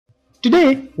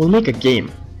Today, we'll make a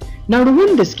game. Now to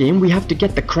win this game, we have to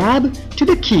get the crab to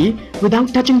the key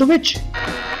without touching the witch.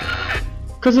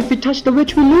 Because if we touch the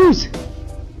witch, we lose.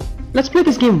 Let's play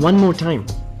this game one more time.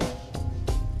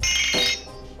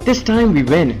 This time we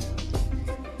win.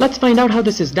 Let's find out how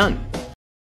this is done.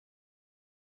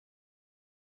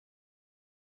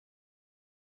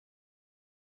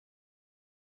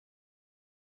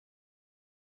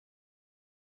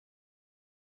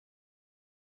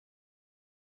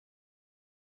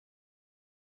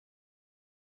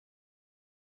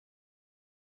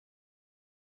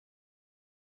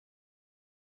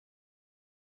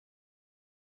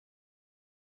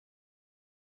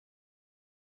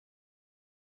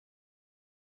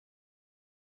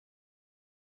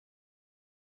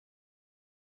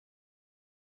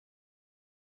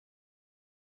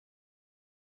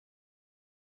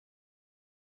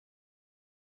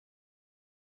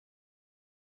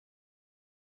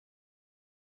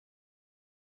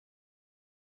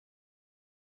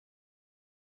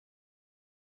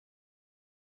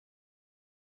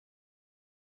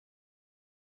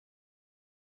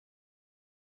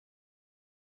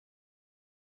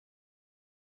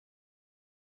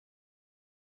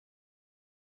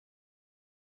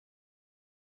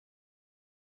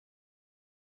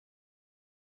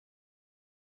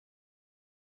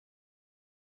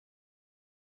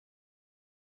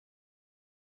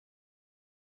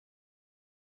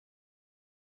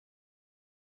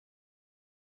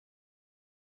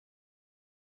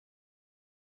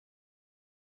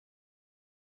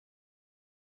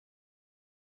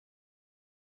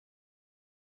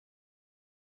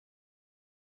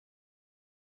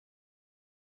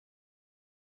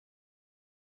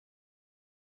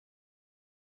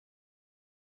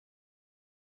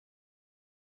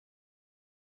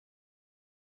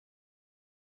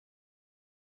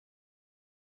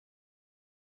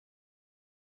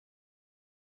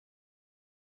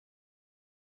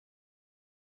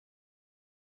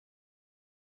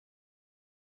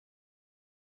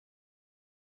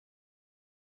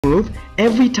 Move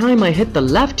every time I hit the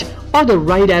left or the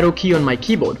right arrow key on my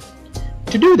keyboard.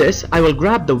 To do this, I will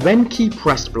grab the when key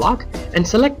pressed block and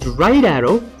select right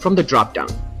arrow from the drop down.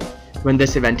 When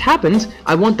this event happens,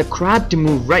 I want the crab to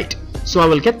move right, so I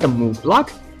will get the move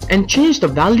block and change the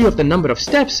value of the number of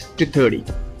steps to 30.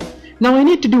 Now I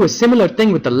need to do a similar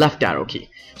thing with the left arrow key,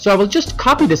 so I will just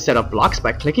copy this set of blocks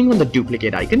by clicking on the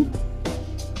duplicate icon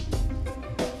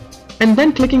and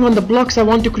then clicking on the blocks I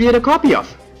want to create a copy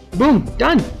of. Boom,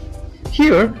 done.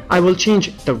 Here I will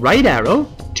change the right arrow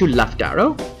to left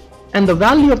arrow and the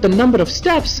value of the number of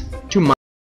steps to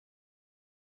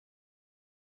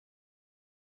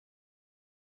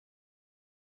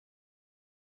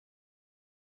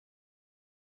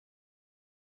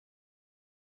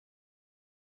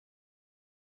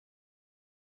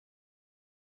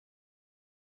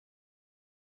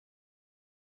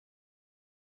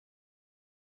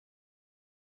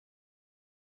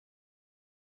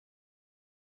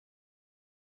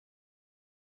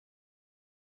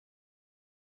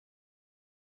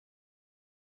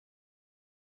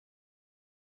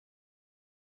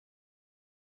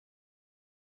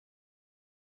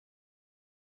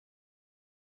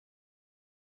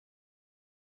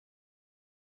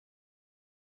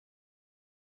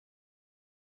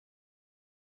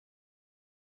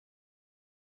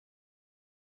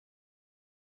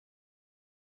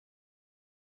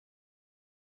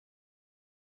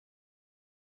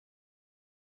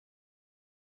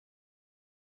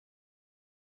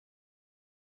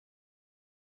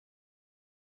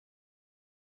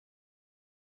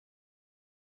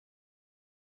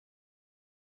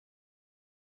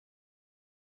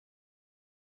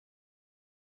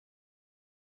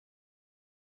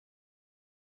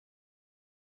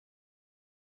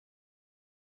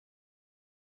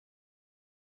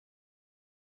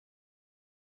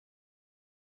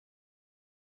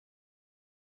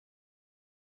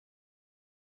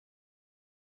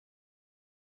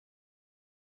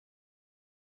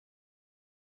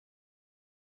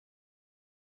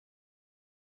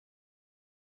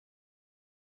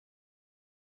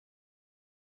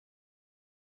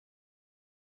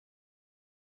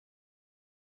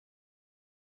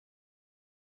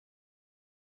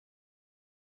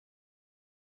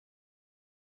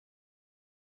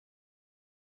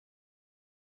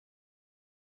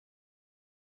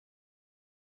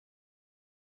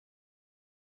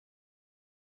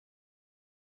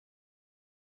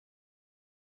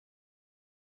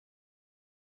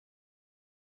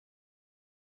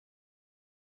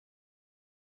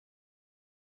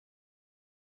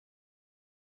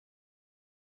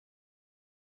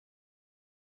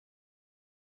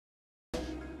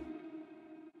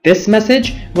This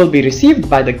message will be received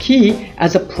by the key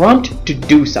as a prompt to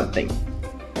do something.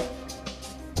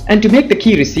 And to make the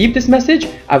key receive this message,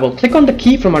 I will click on the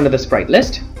key from under the sprite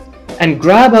list and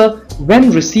grab a when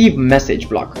receive message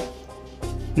block.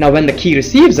 Now when the key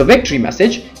receives a victory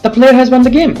message, the player has won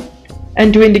the game.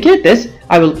 And to indicate this,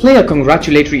 I will play a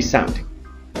congratulatory sound.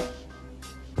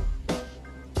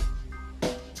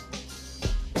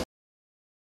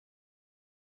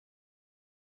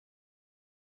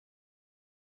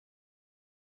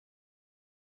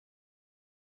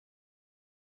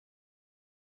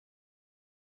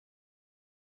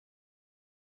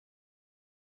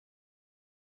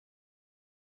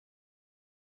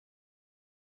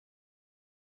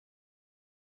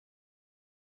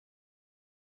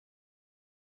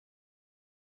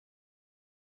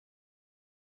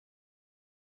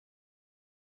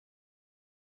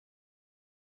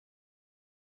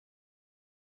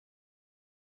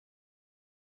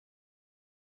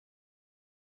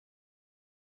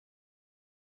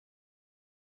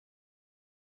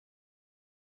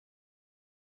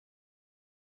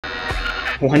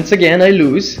 Once again I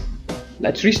lose.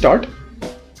 Let's restart.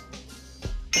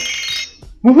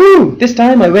 Woohoo! This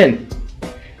time I win.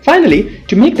 Finally,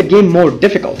 to make the game more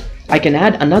difficult, I can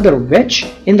add another wedge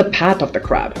in the path of the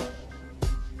crab.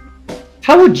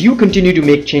 How would you continue to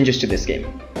make changes to this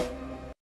game?